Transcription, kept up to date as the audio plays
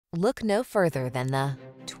Look no further than the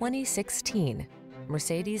 2016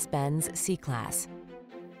 Mercedes-Benz C-Class.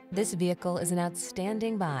 This vehicle is an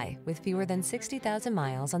outstanding buy with fewer than 60,000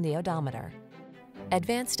 miles on the odometer.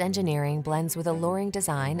 Advanced engineering blends with alluring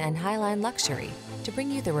design and highline luxury to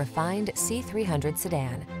bring you the refined C300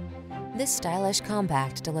 sedan. This stylish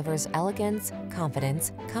compact delivers elegance,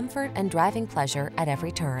 confidence, comfort, and driving pleasure at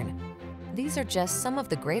every turn. These are just some of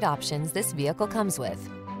the great options this vehicle comes with: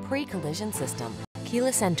 pre-collision system,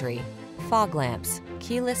 keyless entry, fog lamps,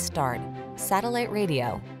 keyless start, satellite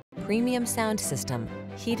radio, premium sound system,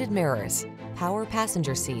 heated mirrors, power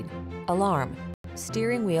passenger seat, alarm,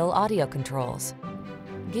 steering wheel audio controls.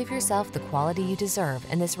 Give yourself the quality you deserve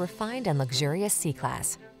in this refined and luxurious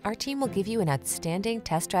C-Class. Our team will give you an outstanding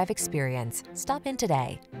test drive experience. Stop in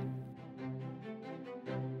today.